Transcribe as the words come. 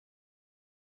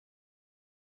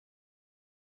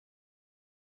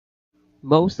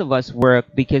Most of us work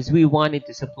because we wanted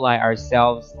to supply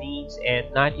ourselves needs,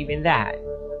 and not even that.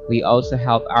 We also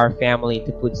help our family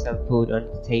to put some food on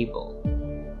the table,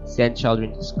 send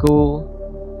children to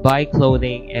school, buy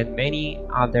clothing, and many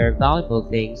other valuable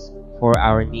things for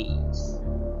our needs.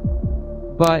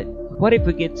 But what if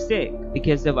we get sick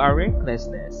because of our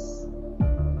recklessness?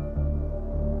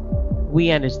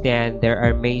 We understand there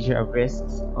are major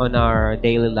risks on our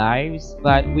daily lives,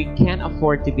 but we can't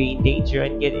afford to be in danger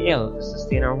and get ill to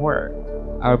sustain our work,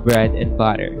 our bread and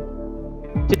butter.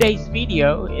 Today's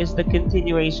video is the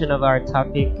continuation of our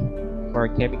topic for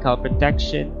chemical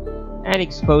protection and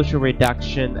exposure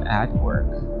reduction at work.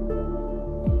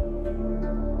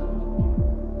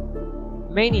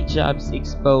 Many jobs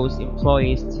expose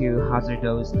employees to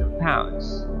hazardous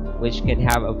compounds, which can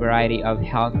have a variety of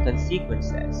health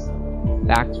consequences.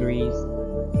 Factories,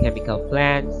 chemical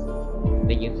plants,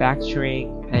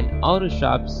 manufacturing, and auto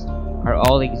shops are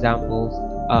all examples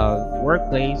of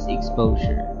workplace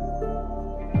exposure.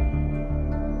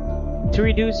 To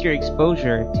reduce your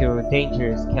exposure to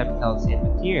dangerous chemicals and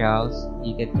materials,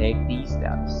 you can take these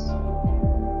steps.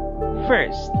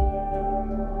 First,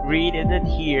 read and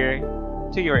adhere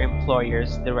to your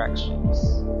employer's directions.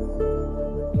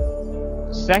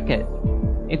 Second,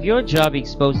 if your job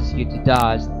exposes you to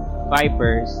dust,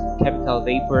 fibers, chemical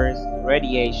vapors,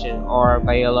 radiation, or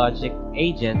biologic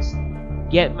agents,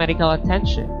 get medical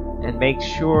attention and make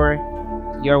sure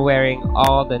you're wearing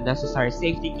all the necessary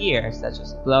safety gear such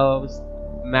as gloves,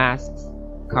 masks,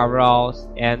 coveralls,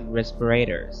 and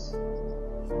respirators.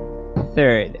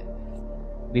 Third,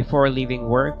 before leaving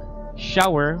work,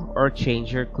 shower or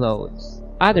change your clothes.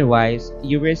 Otherwise,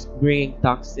 you risk bringing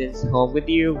toxins home with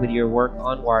you with your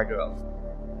work-on wardrobe.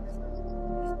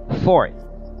 Fourth,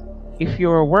 if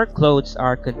your work clothes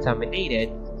are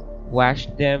contaminated, wash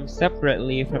them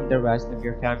separately from the rest of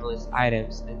your family's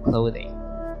items and clothing.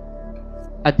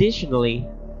 Additionally,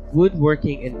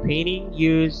 woodworking and painting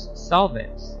use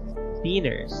solvents,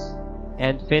 thinners,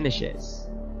 and finishes.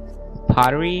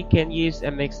 Pottery can use a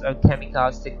mix of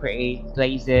chemicals to create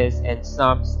glazes, and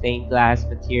some stained glass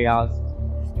materials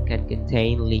can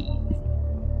contain lead.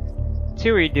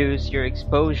 To reduce your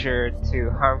exposure to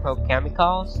harmful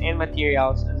chemicals and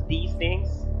materials on these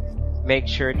things, make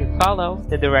sure to follow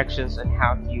the directions on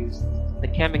how to use the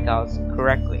chemicals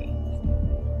correctly.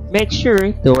 Make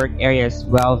sure the work area is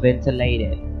well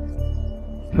ventilated.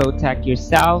 Protect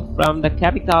yourself from the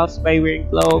chemicals by wearing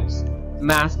gloves,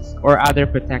 masks, or other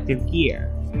protective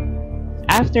gear.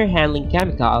 After handling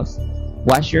chemicals,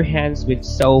 wash your hands with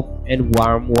soap and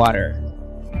warm water.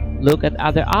 Look at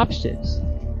other options.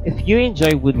 If you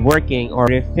enjoy woodworking or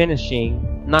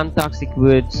refinishing, non-toxic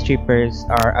wood strippers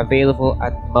are available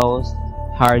at most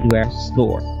hardware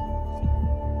stores.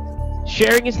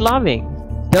 Sharing is loving.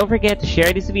 Don't forget to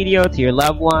share this video to your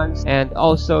loved ones and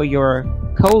also your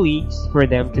colleagues for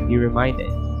them to be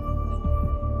reminded.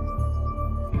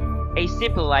 A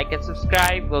simple like and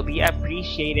subscribe will be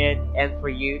appreciated, and for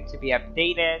you to be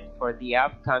updated for the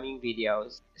upcoming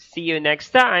videos. See you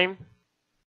next time!